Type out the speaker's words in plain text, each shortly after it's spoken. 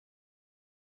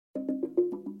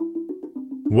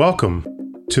Welcome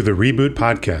to the Reboot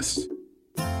Podcast.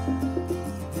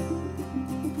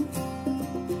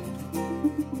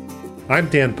 I'm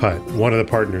Dan Putt, one of the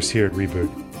partners here at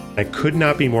Reboot. I could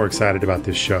not be more excited about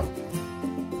this show.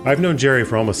 I've known Jerry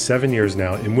for almost 7 years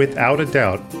now, and without a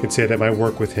doubt, can say that my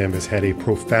work with him has had a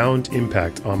profound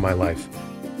impact on my life.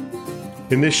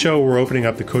 In this show, we're opening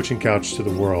up the coaching couch to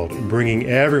the world and bringing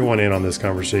everyone in on this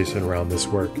conversation around this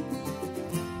work.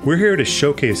 We're here to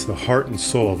showcase the heart and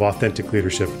soul of authentic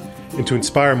leadership and to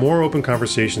inspire more open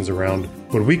conversations around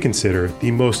what we consider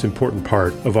the most important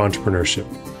part of entrepreneurship,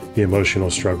 the emotional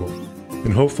struggle,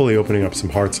 and hopefully opening up some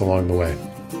hearts along the way.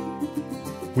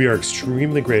 We are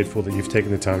extremely grateful that you've taken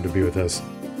the time to be with us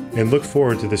and look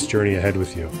forward to this journey ahead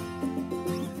with you.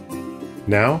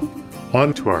 Now,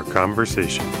 on to our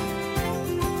conversation.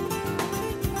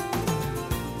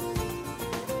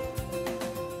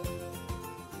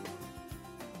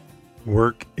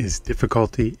 Work is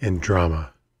difficulty and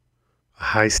drama, a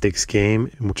high-stakes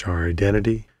game in which our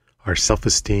identity, our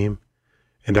self-esteem,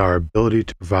 and our ability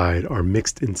to provide are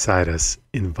mixed inside us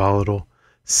in volatile,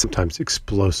 sometimes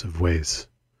explosive ways.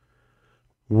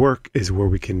 Work is where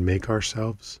we can make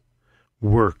ourselves.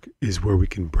 Work is where we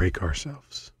can break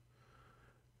ourselves.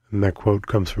 And that quote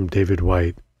comes from David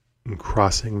White in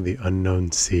Crossing the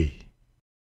Unknown Sea.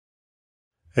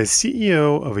 As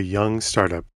CEO of a young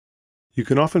startup, you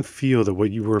can often feel that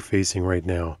what you are facing right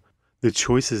now, the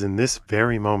choices in this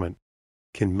very moment,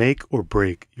 can make or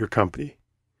break your company,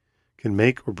 can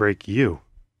make or break you.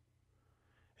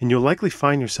 And you'll likely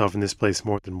find yourself in this place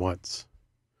more than once.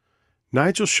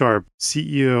 Nigel Sharp,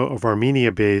 CEO of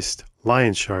Armenia-based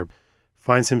Sharp,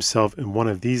 finds himself in one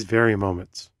of these very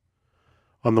moments.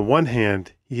 On the one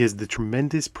hand, he has the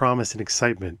tremendous promise and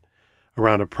excitement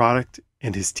around a product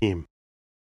and his team.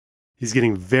 He's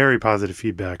getting very positive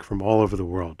feedback from all over the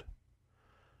world.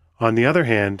 On the other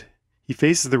hand, he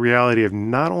faces the reality of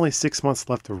not only 6 months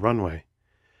left of runway,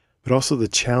 but also the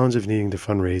challenge of needing to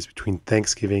fundraise between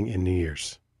Thanksgiving and New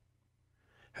Year's.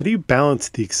 How do you balance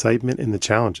the excitement and the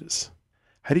challenges?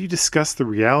 How do you discuss the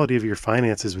reality of your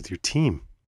finances with your team?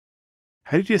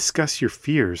 How do you discuss your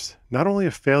fears, not only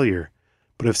of failure,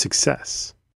 but of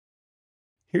success?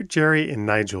 Hear Jerry and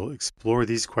Nigel explore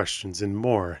these questions and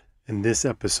more in this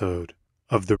episode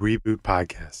of the Reboot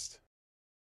Podcast.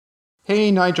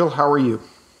 Hey, Nigel, how are you?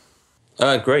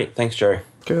 Great. Thanks, Jerry.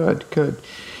 Good.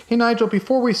 Hey, Nigel,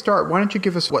 before we start, why don't you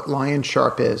give us what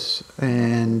Sharp is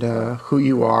and who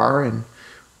you are and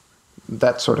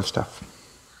that sort of stuff?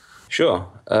 Sure.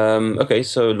 Okay,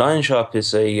 so Sharp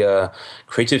is a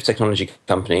creative technology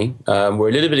company. We're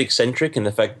a little bit eccentric in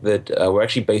the fact that we're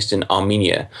actually based in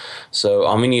Armenia. So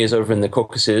Armenia is over in the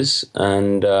Caucasus,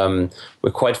 and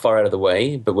we're quite far out of the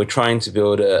way, but we're trying to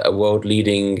build a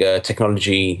world-leading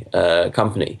technology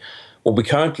company. What we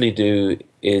currently do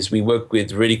is we work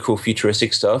with really cool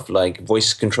futuristic stuff like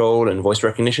voice control and voice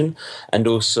recognition, and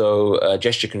also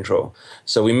gesture control.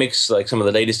 So we mix like some of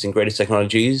the latest and greatest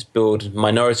technologies, build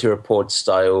Minority Report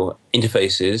style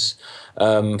interfaces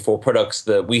for products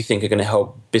that we think are going to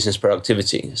help business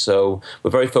productivity. So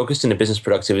we're very focused in the business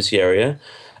productivity area.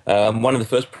 One of the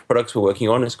first products we're working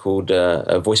on is called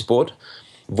VoiceBoard.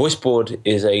 VoiceBoard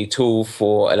is a tool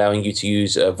for allowing you to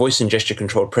use voice and gesture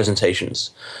controlled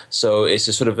presentations. So it's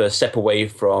a sort of a step away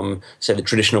from, say, the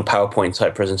traditional PowerPoint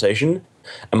type presentation,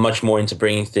 and much more into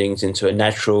bringing things into a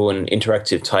natural and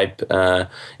interactive type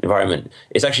environment.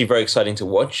 It's actually very exciting to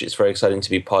watch. It's very exciting to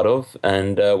be part of,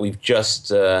 and we've just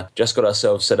got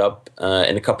ourselves set up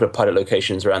in a couple of pilot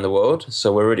locations around the world.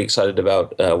 So we're really excited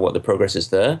about what the progress is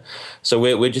there. So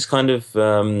we're just kind of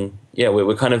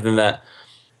we're kind of in that.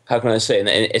 How can I say? And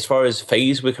as far as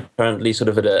phase, we're currently sort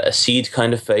of at a seed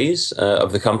kind of phase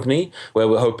of the company, where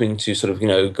we're hoping to sort of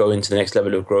go into the next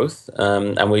level of growth,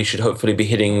 and we should hopefully be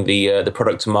hitting the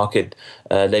product to market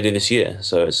later this year.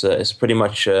 So it's pretty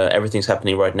much everything's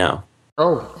happening right now.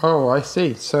 Oh, I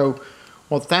see. So,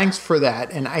 well, thanks for that.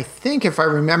 And I think if I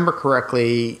remember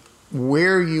correctly,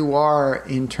 where you are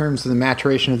in terms of the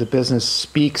maturation of the business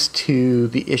speaks to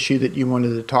the issue that you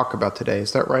wanted to talk about today.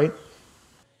 Is that right?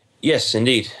 Yes,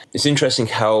 indeed. It's interesting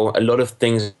how a lot of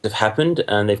things have happened,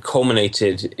 and they've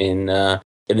culminated in the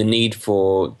need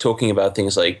for talking about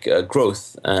things like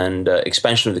growth and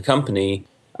expansion of the company.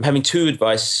 I'm having two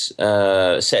advice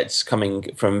sets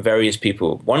coming from various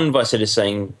people. One advice set is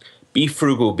saying, be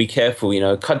frugal, be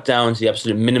careful, cut down to the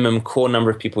absolute minimum core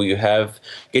number of people you have,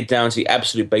 get down to the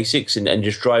absolute basics and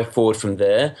just drive forward from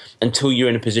there until you're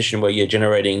in a position where you're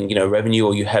generating, revenue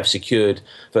or you have secured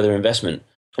further investment.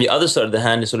 The other side of the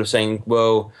hand is sort of saying,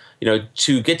 well,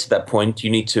 to get to that point, you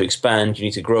need to expand, you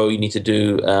need to grow, you need to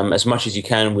do as much as you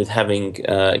can with having,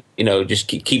 just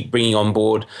keep bringing on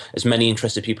board as many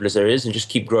interested people as there is, and just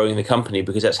keep growing the company,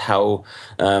 because that's how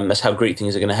great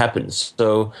things are going to happen.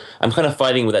 So I'm kind of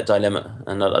fighting with that dilemma,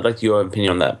 and I'd like your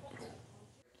opinion on that.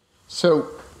 So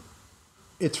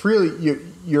it's really,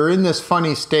 you're in this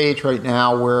funny stage right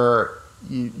now where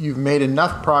you've made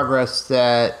enough progress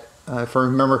that, if I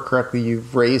remember correctly,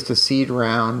 you've raised a seed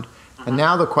round. And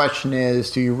now the question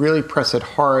is, do you really press it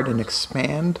hard and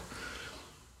expand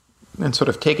and sort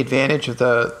of take advantage of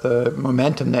the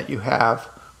momentum that you have?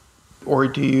 Or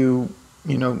do you,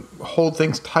 hold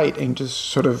things tight and just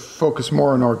sort of focus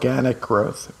more on organic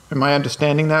growth? Am I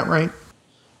understanding that right?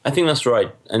 I think that's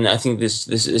right. And I think this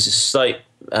is a slight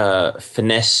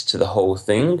finesse to the whole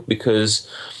thing, because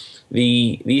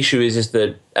the issue is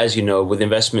that, as you know, with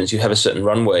investments, you have a certain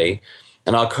runway,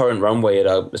 and our current runway at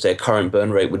our, let's say, current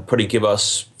burn rate would probably give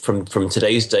us from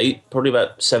today's date probably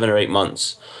about 7 or 8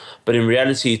 months. But in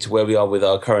reality, to where we are with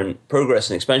our current progress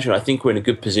and expansion, I think we're in a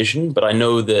good position. But I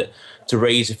know that to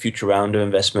raise a future round of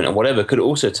investment and whatever could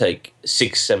also take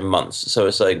 6, 7 months. So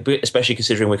it's like, especially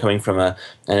considering we're coming from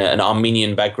an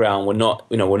Armenian background, we're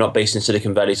not based in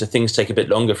Silicon Valley, so things take a bit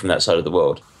longer from that side of the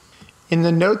world. In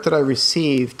the note that I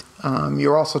received,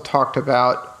 you also talked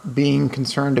about being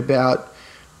concerned about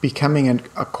becoming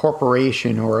a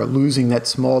corporation or losing that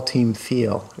small team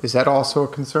feel. Is that also a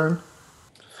concern?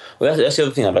 Well, that's the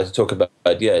other thing I'd like to talk about.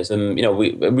 Yeah, is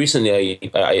we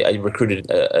recently I recruited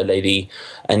a lady,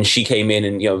 and she came in,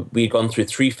 and we'd gone through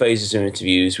 3 phases of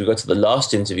interviews. We got to the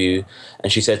last interview,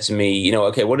 and she said to me,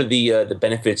 okay, what are the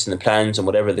benefits and the plans and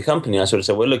whatever of the company? And I sort of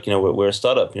said, well, look, we're a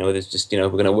startup. There's just we're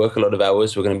going to work a lot of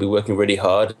hours. We're going to be working really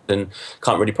hard, and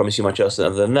can't really promise you much else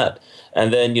other than that.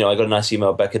 And then, I got a nice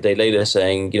email back a day later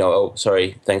saying, oh,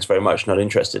 sorry, thanks very much, not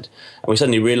interested. And we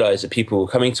suddenly realized that people were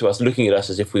coming to us, looking at us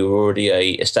as if we were already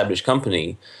a established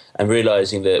company, and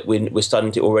realizing that we're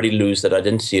starting to already lose that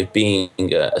identity of being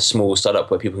a small startup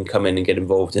where people can come in and get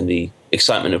involved in the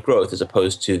excitement of growth, as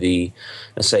opposed to the,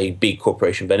 let's say, big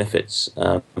corporation benefits.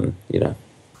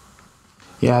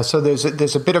 Yeah, so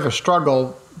there's a bit of a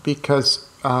struggle because,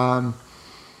 do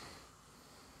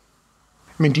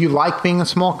you like being a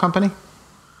small company?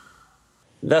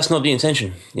 That's not the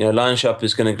intention. Lion Sharp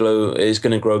is going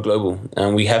to grow global,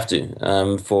 and we have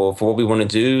to for what we want to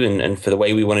do, and for the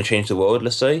way we want to change the world.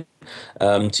 Let's say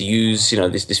to use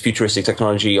this futuristic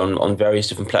technology on various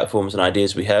different platforms and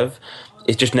ideas we have.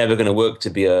 It's just never going to work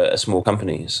to be a small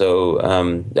company. So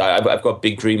I've got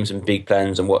big dreams and big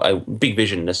plans and big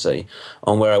vision, let's say,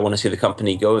 on where I want to see the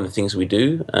company go and the things we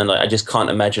do. And I just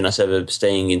can't imagine us ever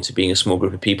staying into being a small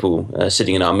group of people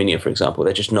sitting in Armenia, for example.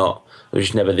 They're just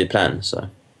never the plan. So.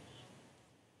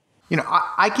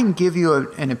 I can give you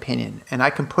an opinion, and I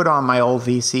can put on my old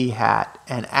VC hat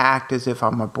and act as if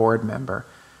I'm a board member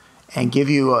and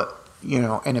give you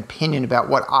an opinion about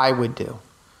what I would do.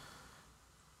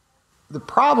 The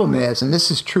problem is, and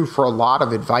this is true for a lot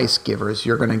of advice givers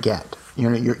you're going to get,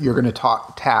 you're going to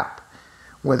tap,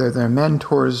 whether they're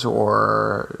mentors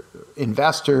or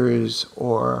investors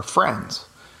or friends,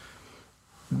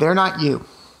 they're not you.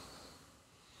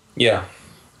 Yeah.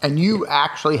 And you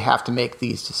actually have to make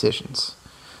these decisions.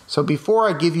 So before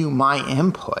I give you my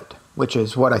input, which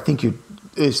is what I think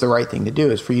is the right thing to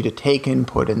do, is for you to take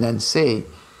input and then see,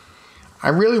 I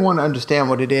really want to understand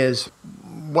what it is,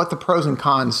 what the pros and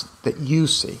cons that you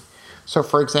see. So,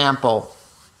 for example,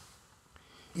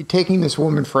 you're taking this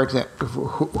woman, for example,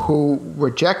 who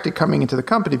rejected coming into the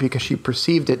company because she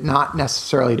perceived it not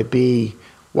necessarily to be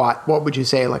what would you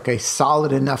say, like a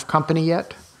solid enough company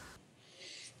yet?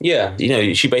 Yeah,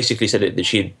 she basically said that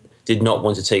she did not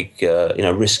want to take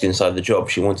risk inside the job.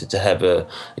 She wanted to have a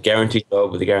guaranteed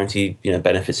job with a guaranteed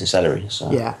benefits and salary.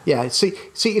 So. Yeah. See,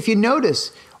 if you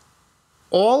notice,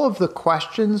 all of the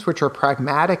questions, which are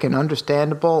pragmatic and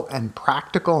understandable and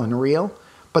practical and real,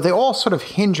 but they all sort of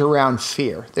hinge around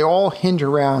fear. They all hinge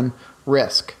around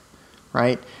risk,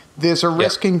 right? There's a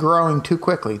risk in growing too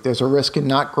quickly. There's a risk in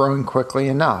not growing quickly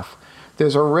enough.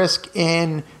 There's a risk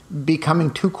in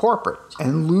becoming too corporate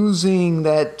and losing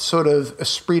that sort of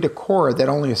esprit de corps that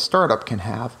only a startup can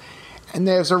have. And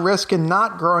there's a risk in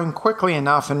not growing quickly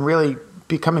enough and really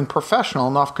becoming professional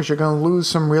enough, because you're going to lose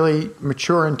some really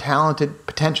mature and talented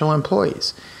potential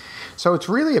employees. So it's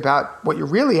really about, what you're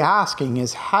really asking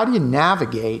is, how do you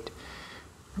navigate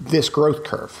this growth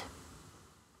curve?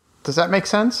 Does that make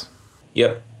sense?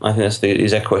 Yep, I think that's the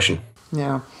exact question.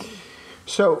 Yeah.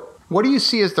 So what do you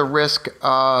see as the risk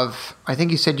of, I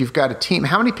think you said you've got a team.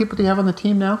 How many people do you have on the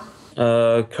team now?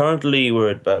 Currently, we're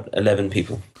at about 11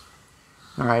 people.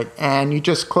 All right. And you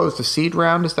just closed the seed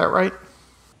round, is that right?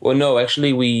 Well, no,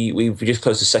 actually, we just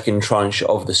closed the second tranche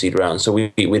of the seed round. So we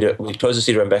closed the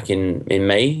seed round back in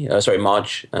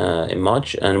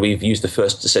March, and we've used the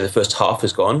first half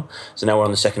is gone. So now we're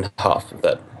on the second half of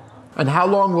that. And how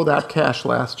long will that cash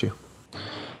last you?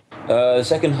 The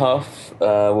second half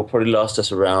will probably last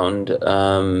us around,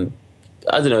 I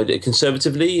don't know,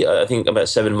 conservatively, I think about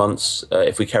 7 months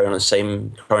if we carry on the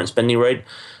same current spending rate.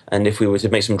 And if we were to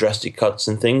make some drastic cuts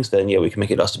and things, then yeah, we can make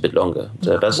it last a bit longer.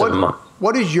 So about 7 months.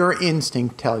 What does your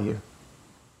instinct tell you?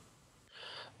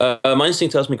 My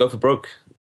instinct tells me go for broke.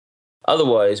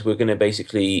 Otherwise, we're going to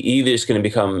basically either it's going to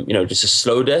become, just a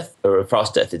slow death or a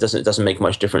fast death. It doesn't make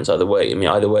much difference either way. I mean,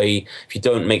 either way, if you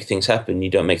don't make things happen, you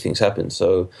don't make things happen.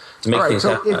 So to make things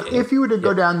happen. If you were to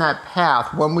go down that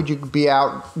path, when would you be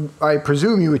out? I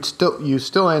presume you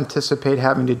still anticipate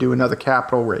having to do another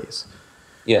capital raise.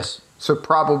 Yes. So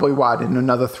probably what, in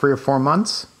another 3 or 4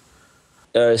 months?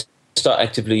 Start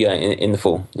actively, in the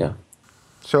fall, yeah.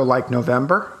 So like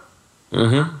November?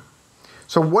 Mm-hmm.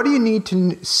 So what do you need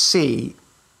to see,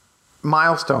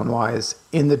 milestone-wise,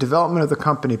 in the development of the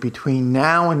company between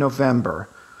now and November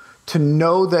to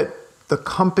know that the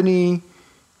company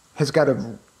has got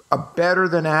a better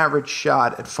than average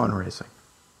shot at fundraising?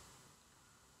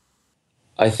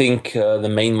 I think the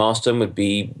main milestone would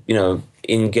be,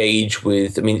 engage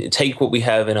with, take what we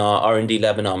have in our R&D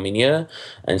lab in Armenia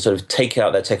and sort of take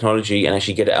out that technology and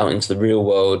actually get it out into the real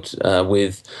world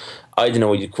with, I don't know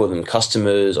what you'd call them,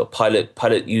 customers or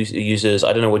pilot users.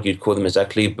 I don't know what you'd call them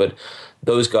exactly, but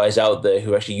those guys out there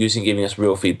who are actually giving us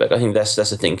real feedback. I think that's the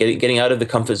thing. Getting out of the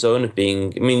comfort zone of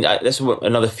being, that's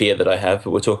another fear that I have,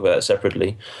 but we'll talk about that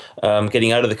separately.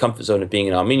 Getting out of the comfort zone of being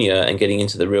in Armenia and getting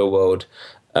into the real world,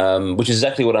 which is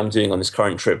exactly what I'm doing on this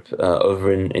current trip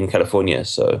over in California.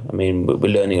 So, we're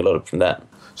learning a lot from that.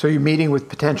 So you're meeting with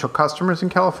potential customers in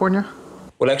California?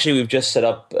 Well, actually, we've just set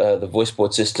up the voice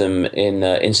board system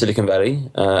in Silicon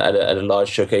Valley at a large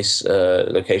showcase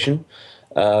location.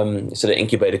 It's at an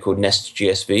incubator called Nest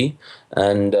GSV.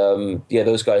 And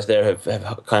those guys there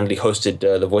have kindly hosted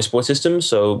the voice board system.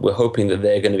 So we're hoping that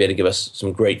they're going to be able to give us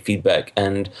some great feedback.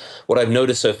 And what I've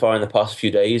noticed so far in the past few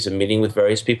days of meeting with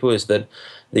various people is that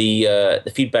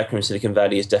the feedback from Silicon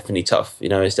Valley is definitely tough.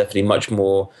 It's definitely much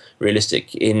more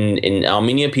realistic. In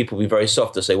Armenia, people will be very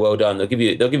soft. They'll say, "Well done." They'll give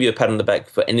you a pat on the back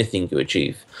for anything you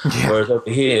achieve. Yeah. Whereas over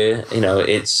here,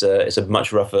 it's a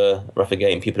much rougher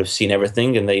game. People have seen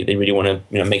everything, and they really want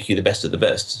to make you the best of the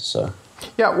best. So.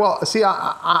 Yeah, well, see,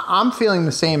 I'm feeling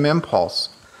the same impulse.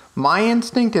 My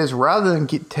instinct is rather than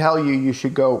tell you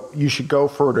should go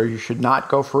for it or you should not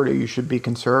go for it or you should be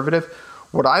conservative,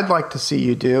 what I'd like to see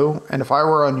you do, and if I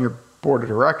were on your board of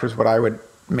directors, what I would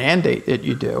mandate that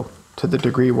you do to the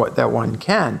degree that one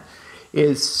can,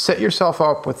 is set yourself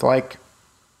up with like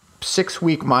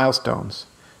 6-week milestones,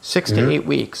 6 to 8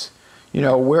 weeks.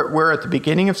 We're at the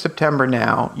beginning of September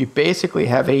now. You basically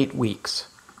have 8 weeks.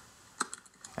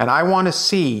 And I want to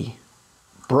see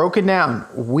broken down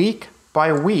week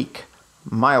by week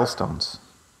milestones.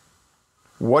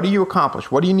 What do you accomplish?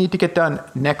 What do you need to get done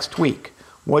next week?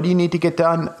 What do you need to get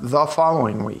done the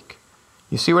following week?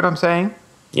 You see what I'm saying?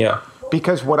 Yeah.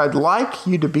 Because what I'd like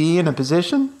you to be in a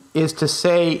position is to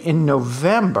say in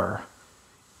November,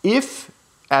 if,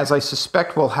 as I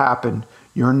suspect will happen,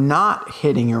 you're not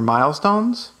hitting your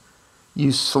milestones,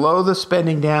 you slow the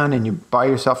spending down and you buy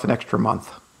yourself an extra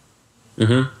month.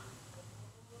 Mm-hmm.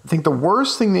 I think the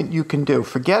worst thing that you can do,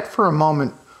 forget for a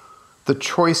moment the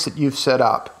choice that you've set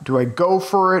up. Do I go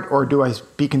for it or do I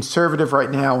be conservative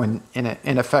right now and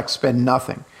in effect spend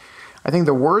nothing? I think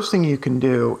the worst thing you can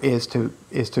do is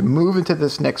to move into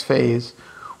this next phase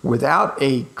without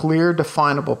a clear,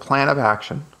 definable plan of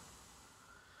action,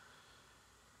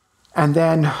 and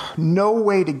then no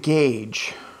way to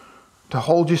gauge, to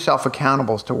hold yourself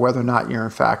accountable as to whether or not you're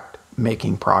in fact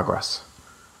making progress.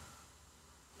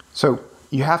 So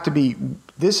you have to be,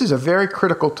 this is a very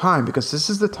critical time because this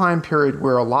is the time period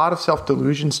where a lot of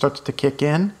self-delusion starts to kick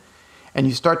in and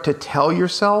you start to tell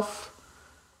yourself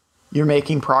you're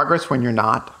making progress when you're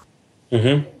not.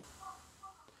 Mm-hmm.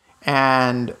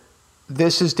 And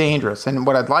this is dangerous. And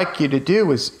what I'd like you to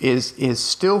do is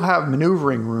still have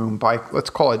maneuvering room by, let's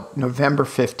call it November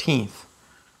 15th.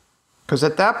 Because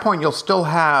at that point, you'll still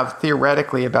have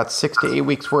theoretically about 6 to 8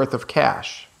 weeks worth of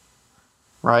cash,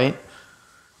 right?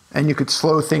 And you could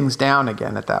slow things down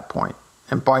again at that point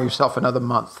and buy yourself another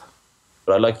month.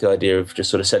 But I like the idea of just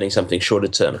sort of setting something shorter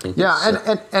term. I think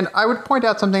and I would point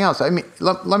out something else.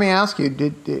 Let me ask you,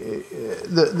 did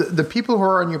the people who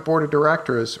are on your board of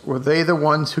directors, were they the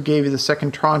ones who gave you the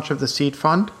second tranche of the seed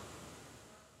fund?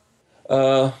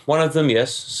 One of them,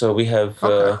 yes. So we have,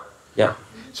 Okay. yeah.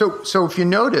 So if you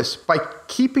notice, by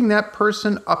keeping that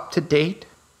person up to date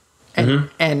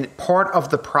and part of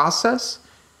the process,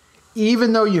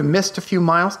 even though you missed a few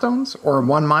milestones or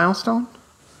one milestone,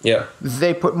 Yeah,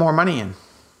 they put more money in.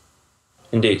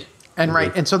 indeed. And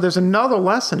right, and so there's another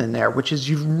lesson in there, which is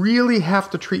you really have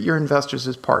to treat your investors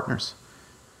as partners.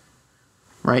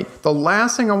 Right? The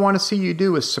last thing I want to see you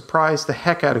do is surprise the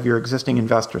heck out of your existing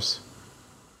investors.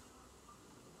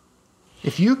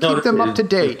 If you keep them up to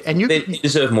date, and they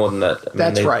deserve more than that. I mean,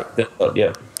 that's right.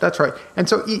 Yeah. That's right. And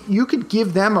so you could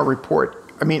give them a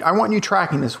report. I mean, I want you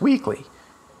tracking this weekly,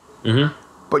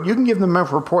 but you can give them a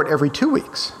report every 2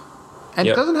 weeks. And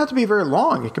it doesn't have to be very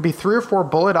long. It could be 3 or 4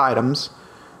 bullet items,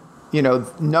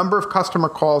 number of customer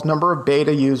calls, number of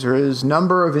beta users,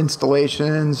 number of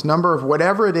installations, number of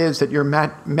whatever it is that you're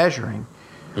measuring.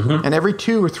 And every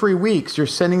 2 or 3 weeks, you're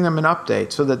sending them an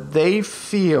update so that they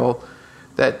feel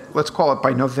that, let's call it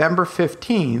by November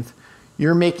 15th,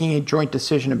 you're making a joint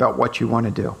decision about what you want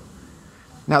to do.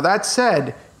 Now, that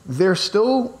said, they're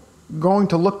still going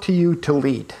to look to you to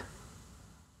lead.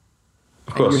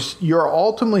 Of course. You're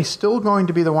ultimately still going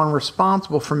to be the one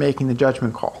responsible for making the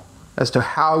judgment call as to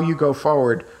how you go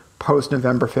forward post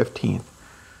November 15th.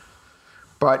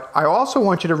 But I also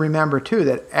want you to remember, too,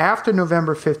 that after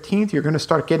November 15th, you're going to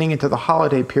start getting into the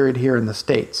holiday period here in the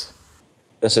States.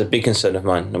 That's a big concern of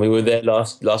mine. I mean, we were there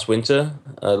last winter.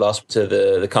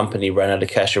 The company ran out of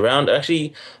cash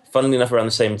actually, funnily enough, around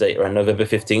the same date, around November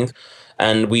 15th.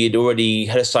 And we had already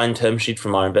had a signed term sheet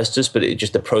from our investors, but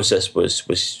the process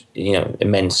was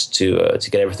immense to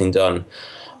get everything done.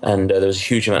 And there was a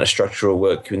huge amount of structural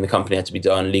work in the company had to be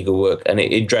done, legal work, and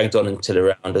it dragged on until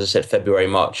around, as I said, February,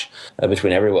 March,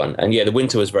 between everyone. And the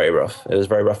winter was very rough. It was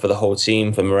very rough for the whole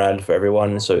team, for morale, for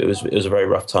everyone. So it was a very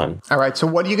rough time. All right. So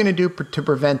what are you going to do to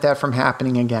prevent that from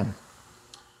happening again?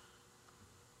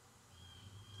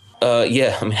 I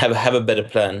mean, have a better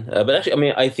plan. But actually, I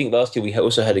mean, I think last year we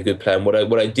also had a good plan. What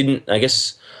I didn't, I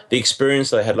guess, the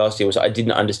experience that I had last year was I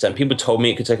didn't understand. People told me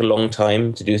it could take a long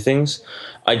time to do things.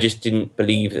 I just didn't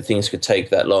believe that things could take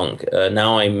that long.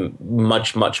 Now I'm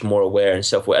much, much more aware and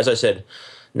self-aware. As I said,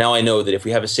 now I know that if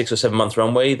we have a 6 or 7 month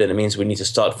runway, then it means we need to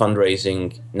start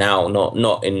fundraising now,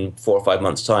 not in 4 or 5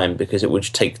 months' time, because it would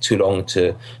take too long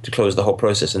to close the whole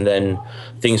process, and then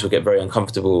things will get very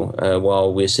uncomfortable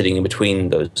while we're sitting in between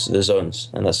those zones,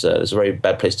 and that's a very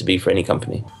bad place to be for any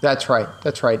company. That's right.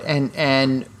 That's right.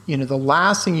 And the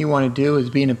last thing you want to do is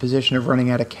be in a position of running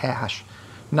out of cash.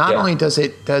 Not only does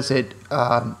it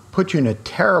put you in a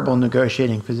terrible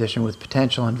negotiating position with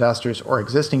potential investors or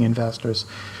existing investors,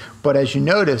 but as you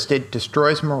noticed, it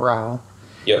destroys morale.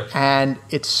 Yeah. And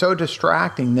it's so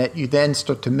distracting that you then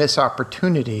start to miss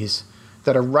opportunities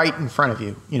that are right in front of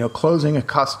you, closing a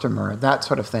customer, that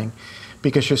sort of thing,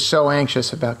 because you're so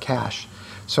anxious about cash.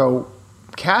 So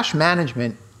cash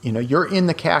management, you're in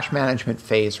the cash management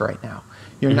phase right now.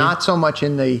 You're not so much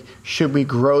in the should we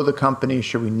grow the company,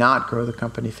 should we not grow the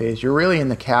company phase. You're really in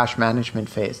the cash management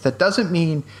phase. That doesn't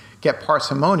mean get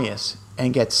parsimonious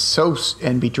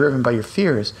and be driven by your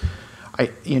fears.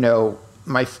 One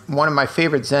of my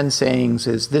favorite Zen sayings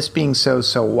is, "This being so,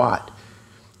 so what?"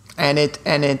 And it's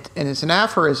an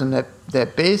aphorism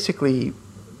that basically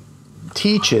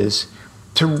teaches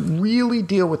to really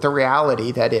deal with the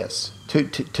reality that is,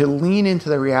 to lean into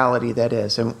the reality that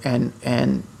is,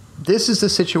 and this is the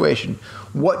situation.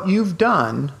 What you've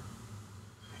done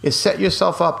is set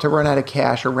yourself up to run out of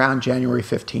cash around January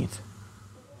 15th.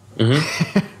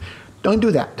 Don't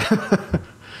do that.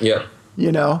 Yeah.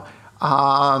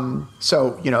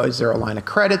 So, is there a line of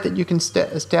credit that you can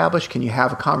establish? Can you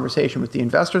have a conversation with the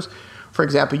investors? For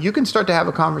example, you can start to have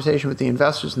a conversation with the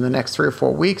investors in the next 3 or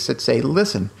 4 weeks that say,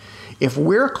 listen, if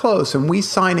we're close and we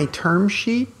sign a term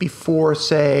sheet before,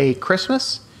 say,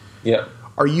 Christmas,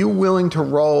 are you willing to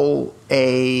roll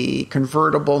a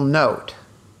convertible note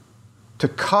to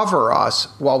cover us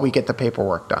while we get the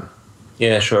paperwork done?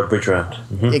 Yeah, sure, a bridge round.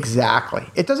 Exactly.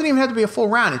 It doesn't even have to be a full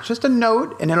round. It's just a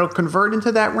note, and it'll convert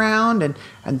into that round, and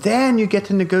then you get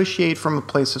to negotiate from a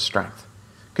place of strength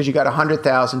because you got $100,000,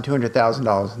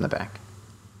 $200,000 in the bank.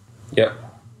 Yep.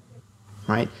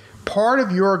 Right? Part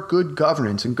of your good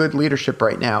governance and good leadership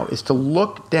right now is to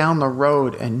look down the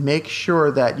road and make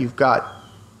sure that you've got,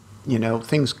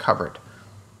 things covered.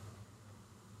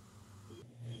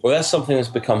 Well, that's something that's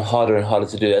become harder and harder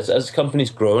to do. As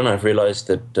companies grow, and I've realized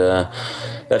that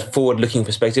that forward-looking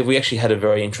perspective. We actually had a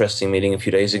very interesting meeting a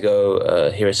few days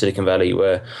ago here at Silicon Valley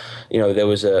where, there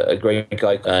was a great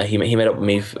guy. He met up with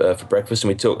me for breakfast, and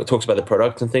we talked about the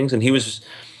product and things. And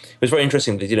was very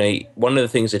interesting that, one of the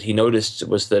things that he noticed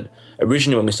was that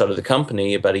originally when we started the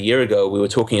company about a year ago, we were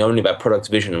talking only about product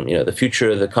vision, the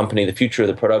future of the company, the future of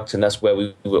the product, and that's where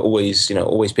we were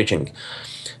always pitching.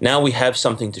 Now we have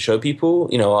something to show people.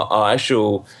 Our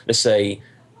actual, let's say,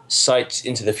 sight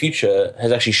into the future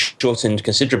has actually shortened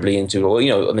considerably into,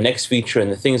 the next feature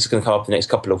and the things that's going to come up the next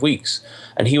couple of weeks.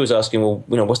 And he was asking, well,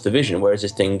 what's the vision? Where is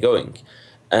this thing going?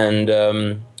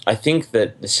 And I think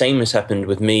that the same has happened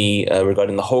with me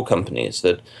regarding the whole company, is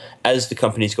that as the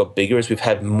company's got bigger, as we've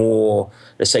had more,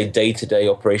 let's say, day-to-day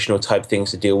operational type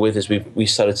things to deal with, as we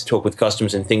started to talk with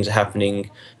customers and things are happening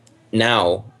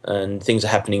now and things are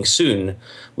happening soon,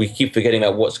 we keep forgetting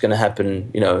about what's going to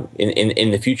happen,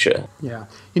 in the future. Yeah.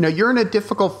 You're in a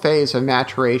difficult phase of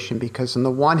maturation because on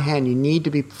the one hand, you need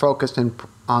to be focused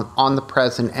on the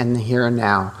present and the here and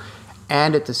now.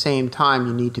 And at the same time,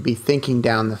 you need to be thinking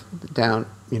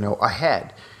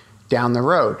ahead, down the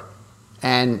road.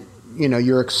 And,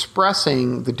 you're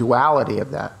expressing the duality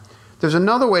of that. There's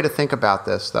another way to think about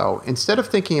this, though. Instead of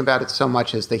thinking about it so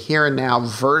much as the here and now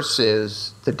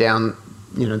versus the down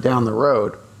the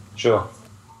road. Sure.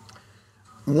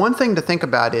 One thing to think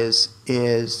about is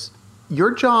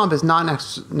your job is not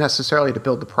necessarily to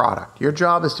build the product. Your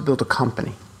job is to build a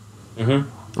company.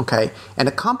 Mm-hmm. Okay? And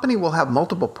a company will have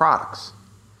multiple products.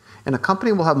 And a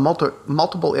company will have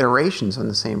multiple iterations on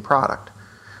the same product.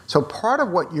 So part of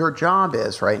what your job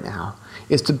is right now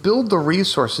is to build the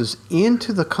resources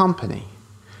into the company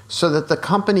so that the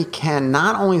company can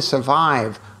not only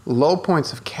survive low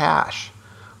points of cash,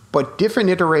 but different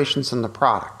iterations in the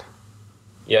product.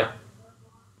 Yeah.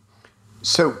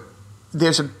 So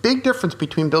there's a big difference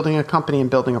between building a company and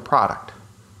building a product.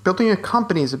 Building a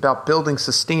company is about building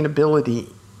sustainability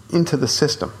into the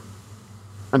system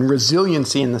and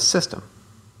resiliency in the system.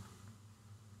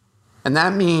 And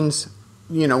that means,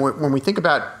 when we think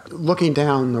about looking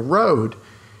down the road,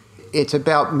 it's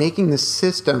about making the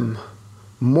system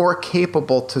more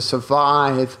capable to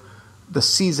survive the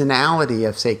seasonality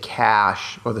of, say,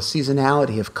 cash, or the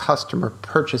seasonality of customer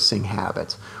purchasing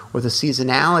habits, or the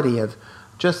seasonality of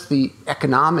just the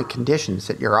economic conditions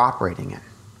that you're operating in.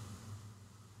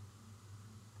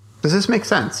 Does this make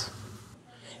sense?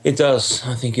 It does.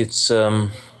 I think it's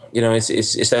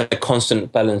it's that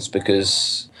constant balance,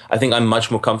 because I think I'm much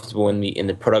more comfortable in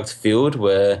the product field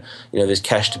where there's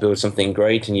cash to build something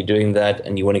great and you're doing that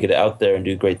and you want to get it out there and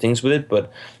do great things with it.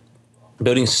 But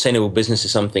building a sustainable business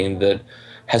is something that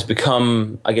has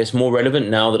become, I guess, more relevant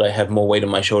now that I have more weight on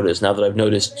my shoulders. Now that I've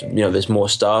noticed, there's more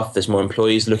staff, there's more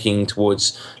employees looking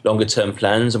towards longer term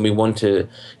plans, and we want to,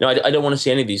 I don't want to see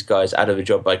any of these guys out of a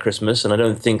job by Christmas, and I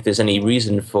don't think there's any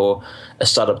reason for a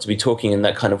startup to be talking in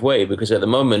that kind of way, because at the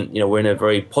moment, we're in a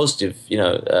very positive,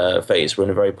 phase. We're in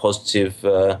a very positive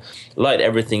light.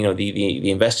 Everything, the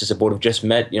investors the board have just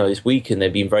met, this week, and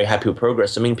they've been very happy with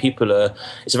progress. I mean,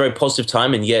 it's a very positive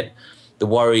time, and yet the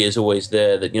worry is always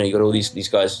there that you got all these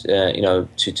guys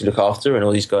to look after, and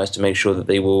all these guys to make sure that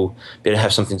they will be able to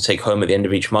have something to take home at the end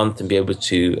of each month and be able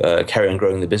to carry on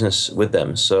growing the business with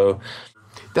them. So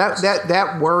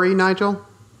that worry, Nigel,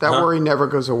 worry never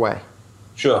goes away.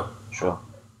 Sure.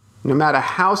 No matter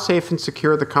how safe and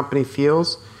secure the company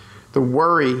feels, the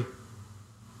worry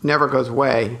never goes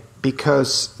away,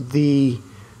 because the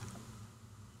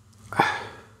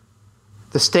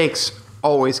stakes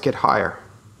always get higher.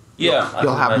 Yeah,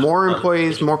 You'll have more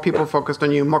employees, more people focused on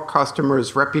you, more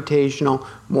customers, reputational,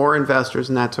 more investors,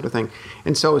 and that sort of thing.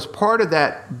 And so as part of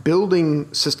that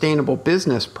building sustainable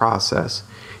business process,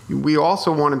 we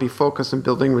also want to be focused on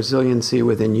building resiliency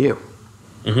within you.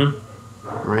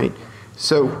 Mm-hmm. Right?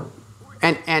 So,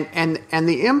 and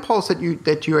the impulse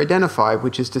that you identify,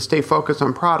 which is to stay focused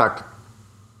on product,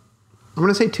 I'm going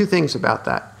to say two things about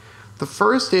that. The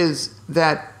first is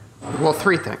that, well,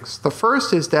 three things. The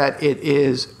first is that it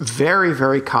is very,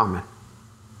 very common.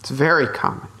 It's very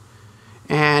common.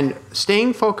 And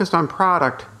staying focused on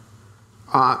product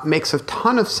makes a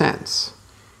ton of sense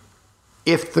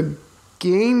if the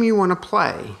game you want to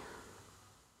play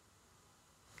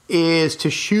is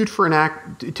to shoot for an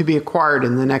act to be acquired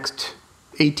in the next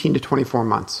 18 to 24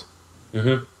 months.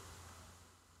 Mm-hmm.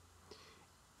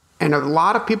 And a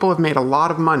lot of people have made a lot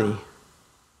of money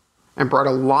and brought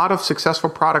a lot of successful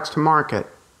products to market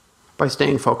by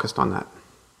staying focused on that.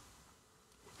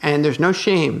 And there's no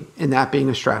shame in that being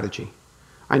a strategy.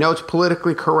 I know it's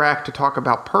politically correct to talk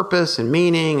about purpose and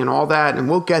meaning and all that, and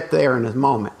we'll get there in a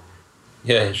moment.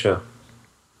 Yeah, sure.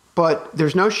 But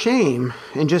there's no shame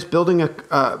in just building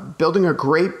a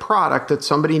great product that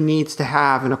somebody needs to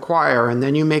have and acquire, and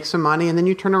then you make some money, and then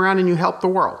you turn around and you help the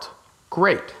world.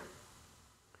 Great.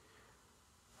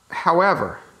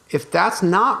 However, if that's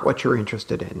not what you're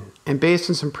interested in, and based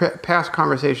on some past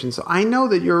conversations, I know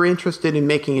that you're interested in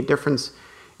making a difference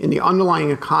in the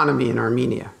underlying economy in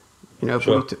Armenia. You know,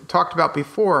 Sure. we talked about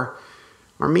before,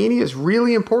 Armenia is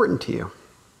really important to you.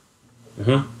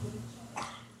 Mm-hmm.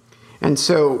 And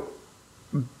so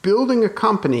building a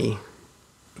company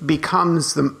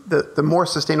becomes the more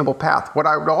sustainable path. What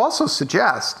I would also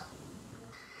suggest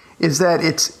is that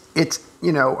it's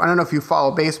you know, I don't know if you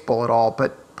follow baseball at all,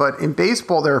 but in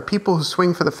baseball there are people who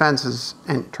swing for the fences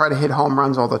and try to hit home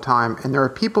runs all the time, and there are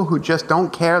people who just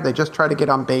don't care. They just try to get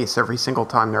on base every single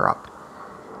time they're up.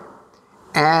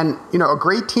 And, you know, a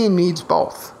great team needs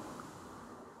both.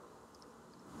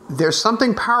 There's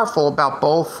something powerful about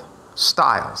both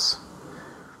styles.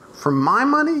 For my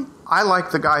money, I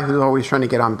like the guy who's always trying to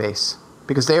get on base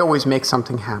because they always make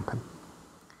something happen.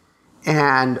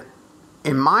 And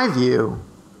in my view,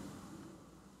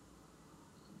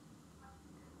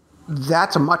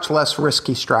 that's a much less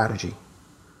risky strategy.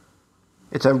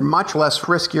 It's a much less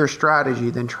riskier strategy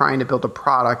than trying to build a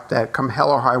product that come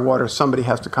hell or high water, somebody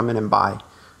has to come in and buy.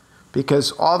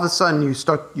 Because all of a sudden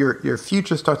your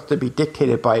future starts to be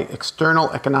dictated by external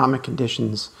economic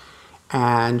conditions,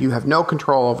 and you have no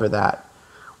control over that.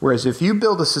 Whereas if you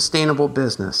build a sustainable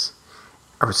business,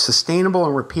 a sustainable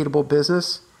and repeatable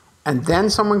business, and then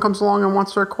someone comes along and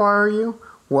wants to acquire you,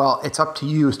 well, it's up to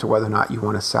you as to whether or not you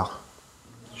want to sell.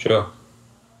 Sure.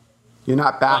 You're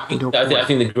not backed into a corner. I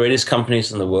think the greatest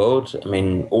companies in the world, I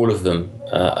mean, all of them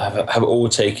have all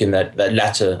taken that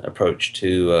latter approach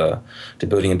to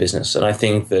building a business. And I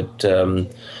think that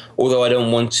although I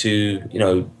don't want to, you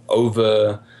know,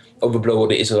 overblow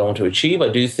what it is that I want to achieve, I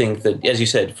do think that, as you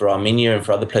said, for Armenia and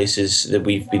for other places that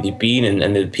we've been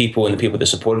and the people that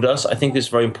supported us, I think it's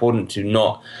very important to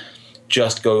not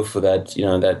just go for that, you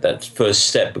know, that first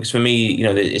step, because for me, you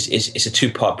know, it's a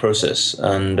two-part process,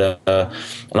 and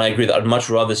I agree that I'd much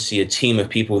rather see a team of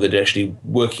people that are actually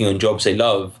working on jobs they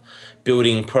love,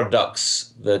 building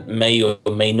products that may or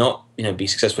may not, you know, be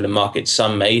successful in markets.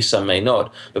 Some may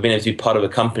not, but being able to be part of a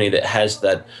company that has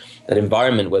that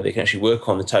environment where they can actually work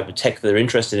on the type of tech that they're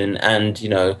interested in, and, you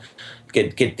know,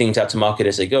 get things out to market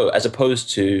as they go, as opposed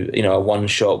to, you know, a one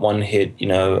shot, one hit, you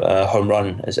know, home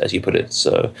run, as you put it.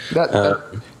 So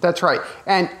that's right.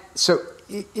 And so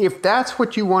if that's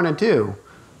what you want to do,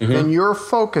 then your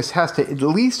focus has to at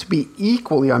least be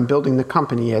equally on building the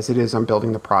company as it is on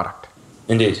building the product.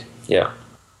 Indeed, yeah.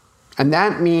 And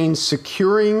that means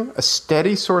securing a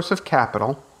steady source of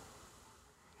capital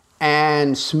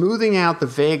and smoothing out the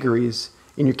vagaries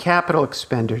in your capital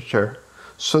expenditure,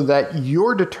 so that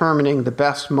you're determining the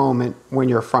best moment when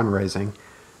you're fundraising,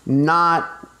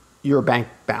 not your bank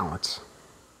balance.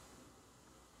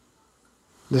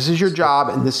 This is your job,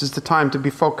 and this is the time to be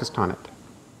focused on it,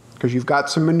 because you've got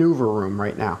some maneuver room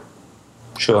right now.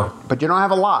 Sure. But you don't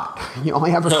have a lot. You only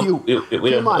have a few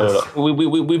months.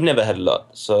 We've never had a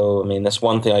lot. So, I mean, that's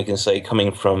one thing I can say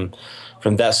coming from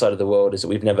that side of the world, is that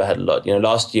we've never had a lot. You know,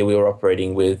 last year we were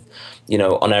operating with, you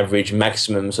know, on average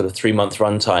maximum sort of 3-month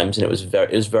run times, and it was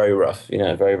very rough. You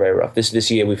know, very rough. This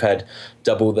year we've had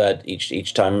double that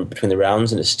each time between the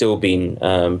rounds, and it's still been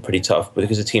pretty tough. But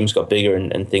because the teams got bigger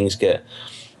and things get,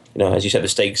 you know, as you said, the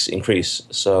stakes increase.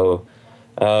 So.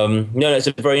 No, it's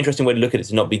a very interesting way to look at it,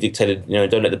 to not be dictated. You know,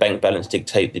 don't let the bank balance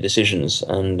dictate the decisions,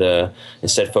 and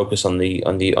instead focus on the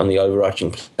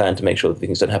overarching plan to make sure that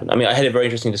things don't happen. I mean, I had a very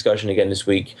interesting discussion again this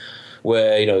week,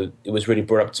 where, you know, it was really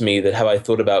brought up to me that how I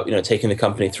thought about, you know, taking the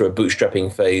company through a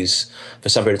bootstrapping phase for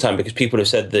some period of time, because people have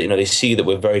said that, you know, they see that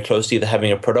we're very close to either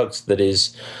having a product that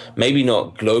is maybe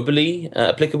not globally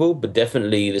applicable, but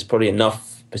definitely there's probably enough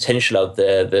potential out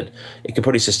there that it could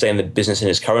probably sustain the business in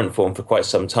its current form for quite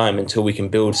some time, until we can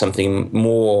build something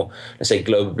more, let's say,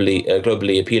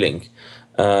 globally appealing.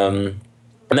 And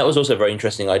that was also a very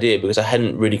interesting idea, because I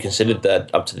hadn't really considered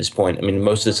that up to this point. I mean,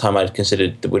 most of the time I'd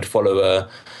considered that we'd follow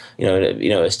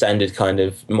a standard kind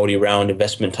of multi-round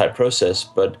investment type process,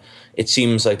 but it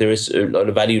seems like there is a lot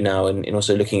of value now in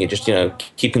also looking at just, you know,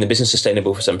 keeping the business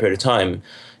sustainable for some period of time,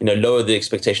 you know, lower the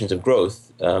expectations of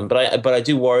growth. But I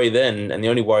do worry then, and the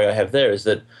only worry I have there is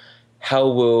that how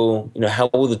will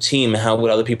the team, how will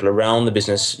other people around the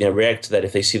business, you know, react to that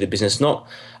if they see the business not,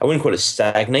 I wouldn't call it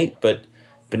stagnate, but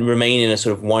remain in a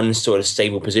sort of one sort of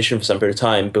stable position for some period of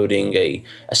time, building a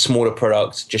smaller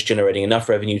product, just generating enough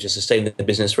revenue to sustain the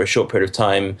business for a short period of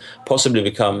time, possibly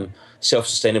become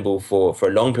self-sustainable for a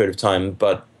long period of time.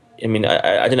 But I mean,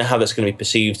 I don't know how that's going to be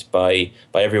perceived by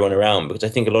everyone around, because I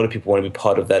think a lot of people want to be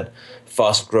part of that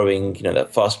fast-growing,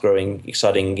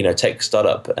 exciting, you know, tech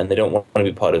startup, and they don't want to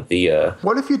be part of the.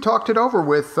 What if you talked it over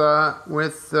with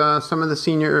some of the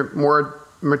senior, more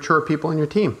mature people in your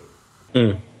team?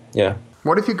 Yeah.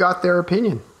 What if you got their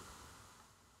opinion?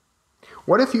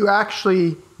 What if you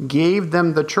actually gave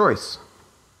them the choice?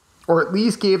 Or at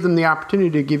least gave them the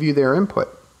opportunity to give you their input?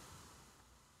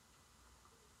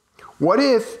 What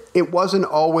if it wasn't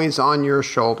always on your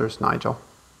shoulders, Nigel?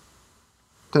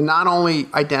 To not only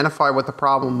identify what the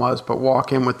problem was, but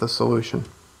walk in with the solution.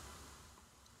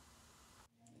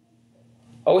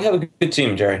 Oh, we have a good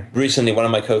team, Jerry. Recently, one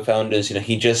of my co-founders,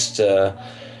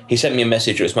 he sent me a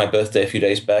message. It was my birthday a few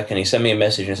days back, and he sent me a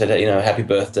message and said, happy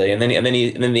birthday. And then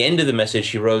the end of the message,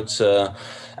 he wrote,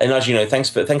 "Hey, Nigel, thanks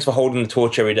for holding the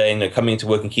torch every day and coming to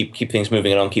work and keep things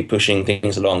moving along, keep pushing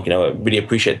things along. I really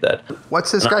appreciate that."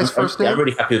 What's this guy's first name? I'm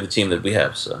really happy with the team that we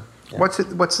have. So, yeah.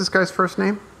 What's this guy's first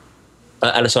name?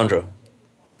 Alessandro.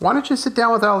 Why don't you sit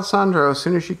down with Alessandro as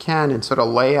soon as you can and sort of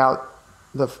lay out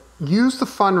use the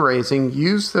fundraising,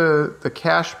 use the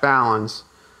cash balance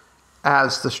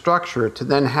as the structure to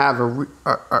then have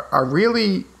a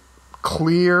really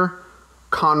clear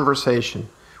conversation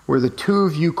where the two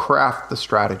of you craft the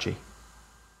strategy.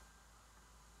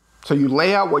 So you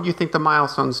lay out what you think the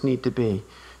milestones need to be.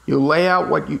 You lay out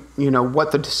what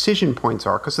what the decision points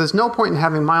are, because there's no point in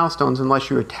having milestones unless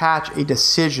you attach a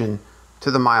decision to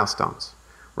the milestones,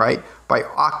 right? By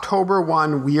October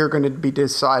 1, we are going to be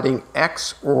deciding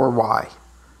X or Y.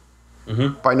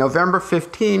 Mm-hmm. By November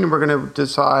 15, we're going to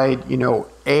decide,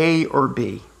 A or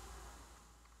B.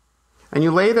 And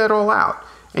you lay that all out.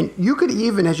 And you could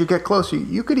even, as you get closer,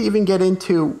 you could even get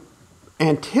into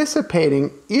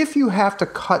anticipating if you have to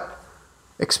cut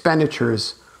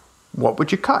expenditures, what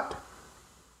would you cut?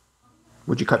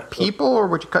 Would you cut people or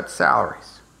would you cut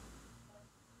salaries?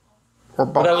 Or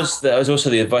both? Well, that was also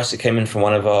the advice that came in from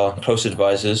one of our close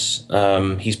advisors.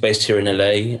 He's based here in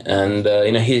LA,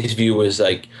 and his view was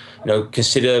like,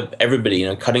 consider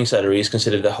everybody, cutting salaries,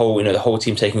 consider the whole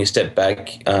team taking a step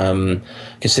back,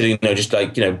 considering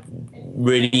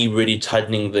really, really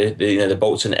tightening the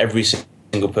bolts on every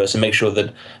single person, make sure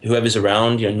that whoever's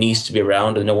around, needs to be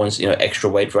around, and no one's extra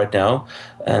weight right now.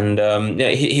 And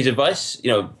his advice,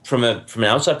 from an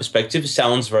outside perspective,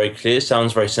 sounds very clear,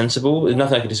 sounds very sensible. There's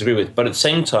nothing I can disagree with. But at the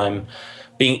same time,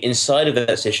 being inside of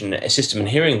that system and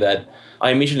hearing that, I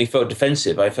immediately felt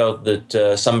defensive. I felt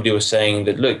that somebody was saying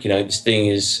that, look, this thing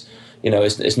is,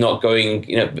 it's not going.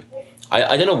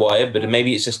 I don't know why, but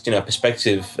maybe it's just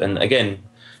perspective. And again,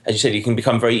 as you said, you can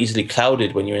become very easily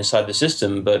clouded when you're inside the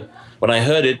system. But when I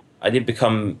heard it, I did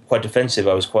become quite defensive.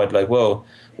 I was quite like, well,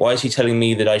 why is he telling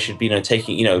me that I should be,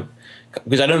 taking,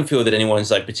 because I don't feel that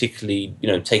anyone's like particularly,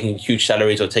 taking huge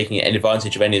salaries or taking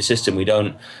advantage of any of the system. We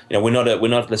don't, we're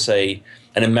not, let's say,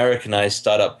 an Americanized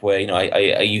startup where,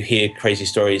 you hear crazy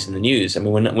stories in the news. I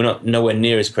mean, we're not nowhere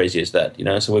near as crazy as that,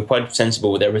 So we're quite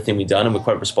sensible with everything we've done, and we're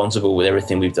quite responsible with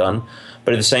everything we've done.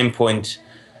 But at the same point,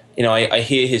 I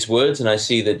hear his words and I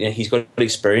see that he's got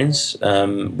experience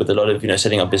with a lot of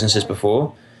setting up businesses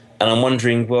before, and I'm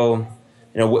wondering, well,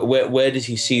 where does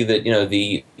he see that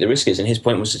the risk is? And his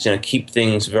point was to keep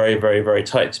things very, very, very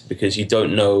tight, because you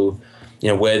don't know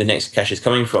where the next cash is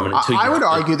coming from. And I would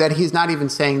argue that he's not even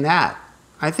saying that.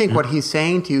 I think what he's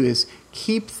saying to you is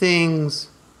keep things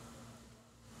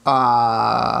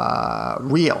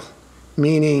real,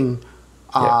 meaning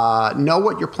know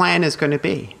what your plan is going to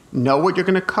be. Know what you're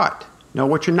going to cut. Know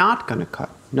what you're not going to cut.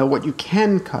 Know what you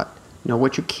can cut. Know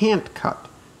what you can't cut.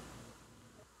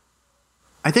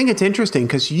 I think it's interesting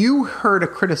because you heard a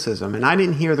criticism and I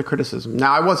didn't hear the criticism.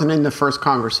 Now, I wasn't in the first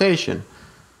conversation,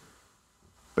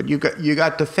 but you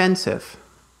got defensive.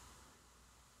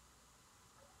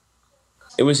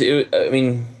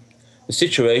 The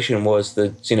situation was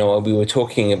that, we were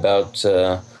talking about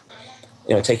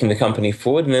taking the company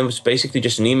forward, and there was basically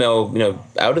just an email,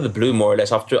 out of the blue, more or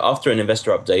less, after an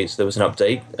investor update. So there was an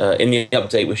update. In the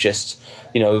update was just,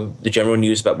 the general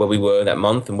news about where we were that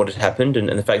month and what had happened, and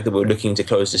the fact that we were looking to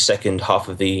close the second half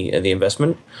of the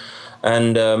investment.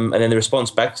 And then the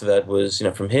response back to that was,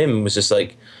 from him was just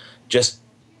like,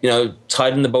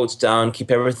 tighten the bolts down, keep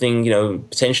everything,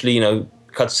 potentially,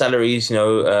 cut salaries,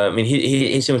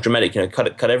 he seems dramatic,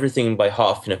 cut everything by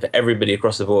half, for everybody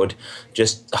across the board,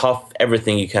 just half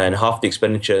everything you can, half the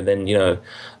expenditure, then,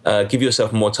 give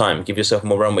yourself more time, give yourself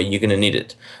more runway, you're going to need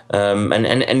it. And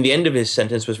the end of his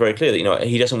sentence was very clear that,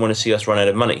 he doesn't want to see us run out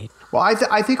of money. Well,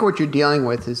 I think what you're dealing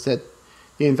with is that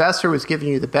the investor was giving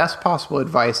you the best possible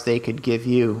advice they could give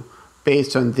you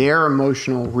based on their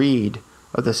emotional read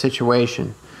of the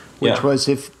situation, which was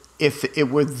if it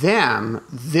were them,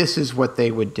 this is what they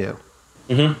would do,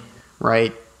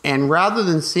 right? And rather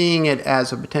than seeing it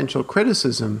as a potential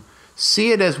criticism,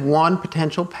 see it as one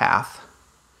potential path,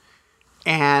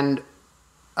 and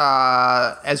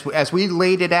as we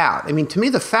laid it out, I mean, to me,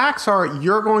 the facts are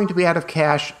you're going to be out of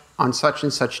cash on such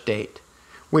and such date,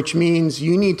 which means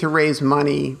you need to raise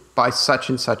money by such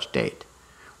and such date,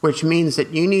 which means that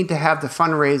you need to have the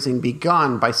fundraising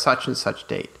begun by such and such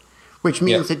date, which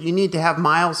means that you need to have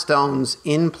milestones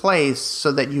in place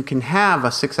so that you can have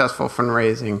a successful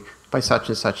fundraising by such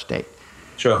and such date.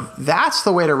 Sure. That's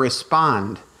the way to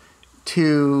respond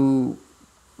to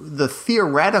the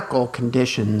theoretical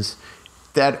conditions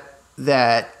that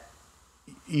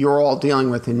you're all dealing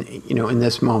with in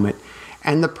this moment.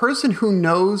 And the person who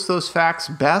knows those facts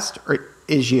best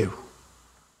is you.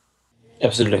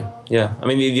 Absolutely. Yeah. I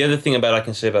mean, the other thing I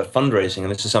can say about fundraising, and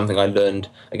this is something I learned,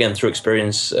 again, through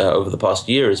experience over the past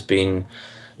year, has been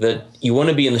that you want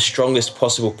to be in the strongest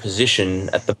possible position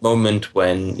at the moment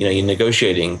when, you're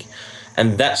negotiating.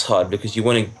 And that's hard because you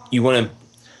want to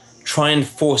try and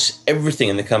force everything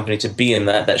in the company to be in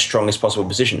that strongest possible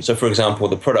position. So, for example,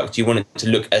 the product, you want it to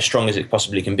look as strong as it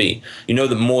possibly can be. You know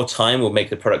that more time will make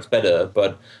the product better,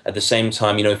 but at the same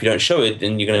time, if you don't show it,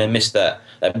 then you're going to miss that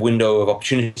window of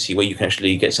opportunity where you can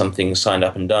actually get something signed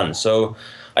up and done. So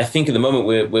I think at the moment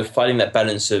we're fighting that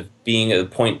balance of being at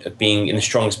the point of being in the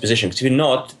strongest position. Because if you're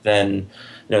not, then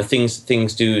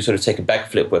things do sort of take a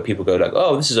backflip where people go like,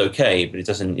 oh, this is okay, but it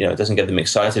doesn't get them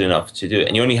excited enough to do it.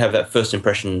 And you only have that first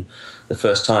impression the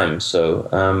first time. So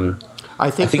I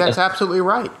think that's absolutely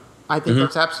right. I think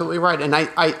that's absolutely right. And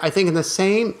I think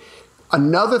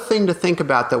another thing to think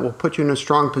about that will put you in a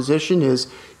strong position is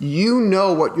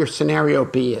what your scenario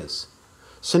B is.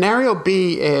 Scenario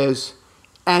B is,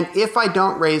 and if I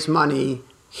don't raise money,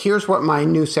 here's what my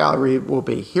new salary will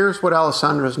be. Here's what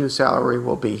Alessandro's new salary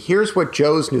will be. Here's what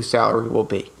Joe's new salary will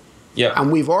be. Yeah.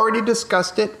 And we've already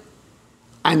discussed it.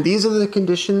 And these are the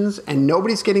conditions. And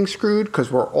nobody's getting screwed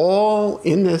because we're all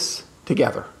in this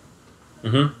together.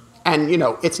 Mm-hmm. And,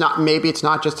 maybe it's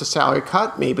not just a salary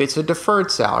cut. Maybe it's a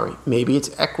deferred salary. Maybe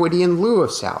it's equity in lieu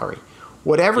of salary.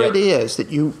 Whatever it is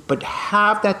but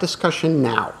have that discussion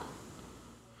now.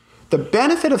 The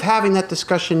benefit of having that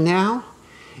discussion now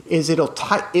is it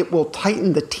will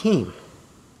tighten the team.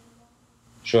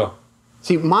 Sure.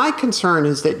 See, my concern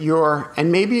is that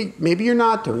and maybe you're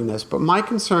not doing this, but my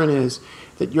concern is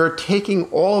that you're taking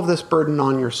all of this burden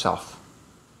on yourself.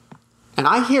 And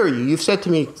I hear you. You've said to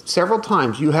me several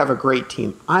times, you have a great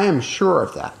team. I am sure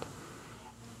of that.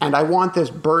 And I want this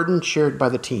burden shared by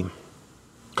the team.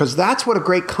 Because that's what a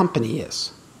great company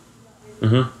is.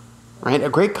 Mm-hmm. Right? A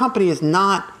great company is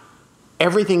not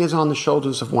everything is on the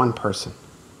shoulders of one person.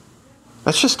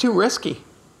 That's just too risky.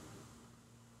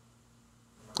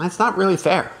 That's not really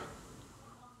fair.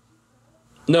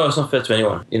 No, it's not fair to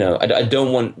anyone. I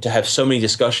don't want to have so many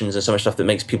discussions and so much stuff that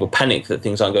makes people panic that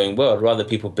things aren't going well. I'd rather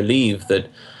people believe that,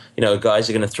 guys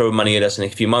are going to throw money at us in a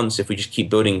few months if we just keep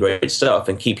building great stuff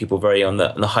and keep people very on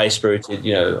the high-spirited,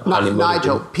 highly motivated.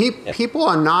 Nigel, people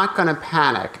are not going to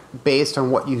panic based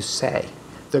on what you say.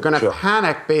 They're going to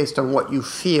panic based on what you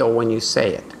feel when you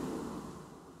say it.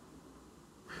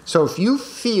 So if you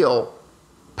feel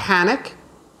panic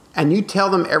and you tell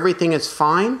them everything is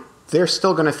fine, they're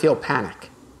still going to feel panic.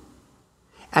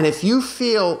 And if you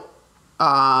feel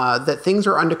that things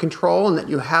are under control and that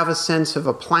you have a sense of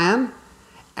a plan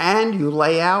and you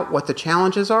lay out what the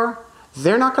challenges are,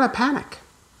 they're not going to panic.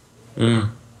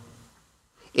 Mm.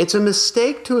 It's a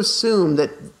mistake to assume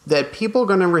that people are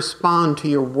going to respond to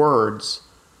your words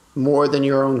more than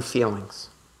your own feelings.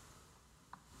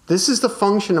 This is the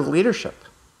function of leadership.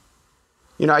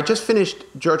 I just finished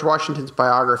George Washington's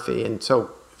biography, and so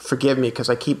forgive me because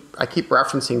I keep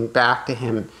referencing back to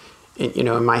him,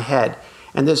 in my head.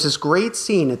 And there's this great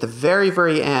scene at the very,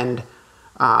 very end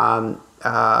of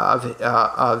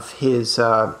his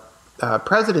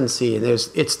presidency.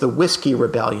 It's the Whiskey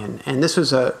Rebellion, and this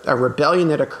was a rebellion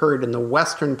that occurred in the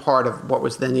western part of what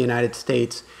was then the United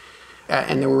States,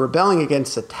 and they were rebelling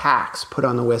against a tax put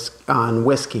on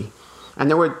whiskey, and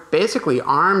there were basically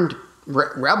armed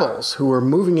rebels who were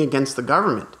moving against the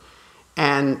government.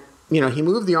 And he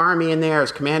moved the army in there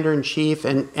as commander-in-chief,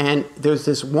 and there's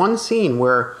this one scene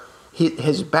where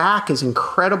his back is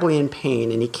incredibly in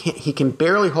pain, and he can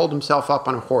barely hold himself up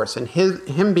on a horse, and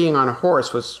him being on a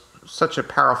horse was such a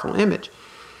powerful image.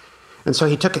 And so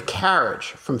he took a carriage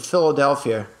from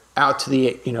Philadelphia out to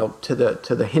the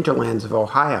to the hinterlands of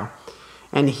Ohio,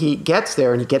 and he gets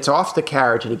there and he gets off the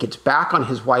carriage and he gets back on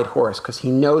his white horse because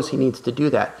he knows he needs to do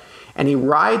that, and he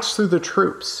rides through the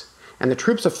troops. And the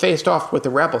troops have faced off with the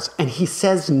rebels, and he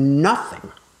says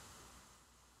nothing,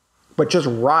 but just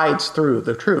rides through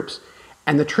the troops.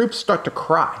 And the troops start to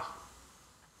cry,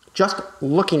 just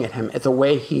looking at him at the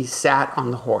way he sat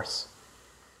on the horse.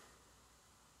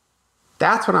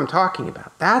 That's what I'm talking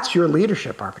about. That's your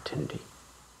leadership opportunity.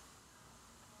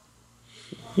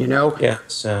 You know? Yeah,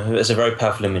 it's a very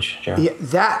powerful image, Jerry. Yeah,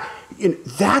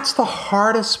 that's the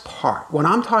hardest part. What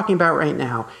I'm talking about right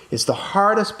now is the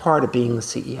hardest part of being the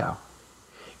CEO.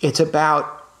 It's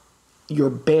about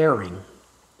your bearing.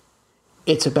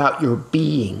 It's about your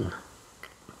being.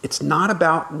 It's not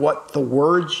about what the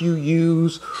words you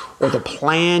use or the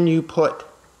plan you put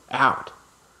out.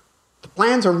 The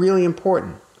plans are really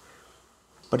important.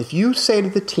 But if you say to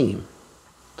the team,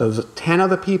 those 10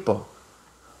 other people,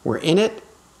 we're in it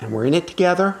and we're in it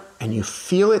together, and you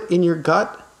feel it in your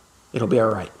gut, it'll be all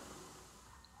right.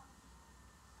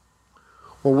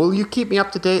 Well, will you keep me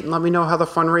up to date and let me know how the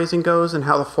fundraising goes and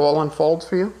how the fall unfolds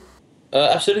for you?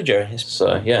 Absolutely, Jerry.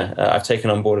 So, I've taken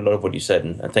on board a lot of what you said,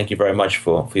 and thank you very much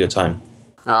for your time.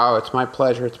 Oh, it's my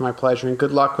pleasure. It's my pleasure, and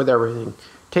good luck with everything.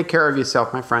 Take care of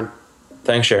yourself, my friend.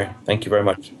 Thanks, Jerry. Thank you very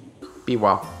much. Be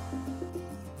well.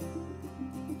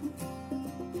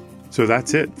 So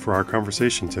that's it for our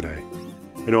conversation today.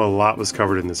 I know a lot was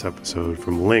covered in this episode,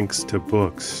 from links to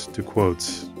books to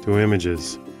quotes to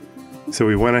images. So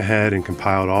we went ahead and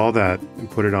compiled all that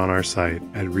and put it on our site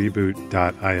at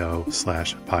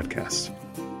reboot.io/podcast.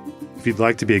 If you'd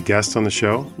like to be a guest on the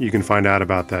show, you can find out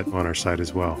about that on our site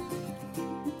as well.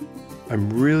 I'm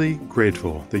really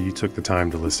grateful that you took the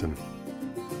time to listen.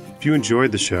 If you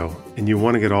enjoyed the show and you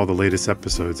want to get all the latest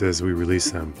episodes as we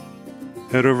release them,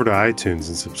 head over to iTunes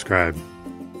and subscribe.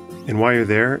 And while you're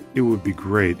there, it would be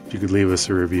great if you could leave us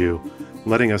a review,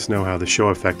 letting us know how the show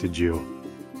affected you.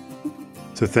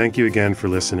 So thank you again for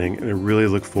listening, and I really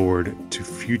look forward to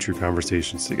future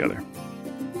conversations together.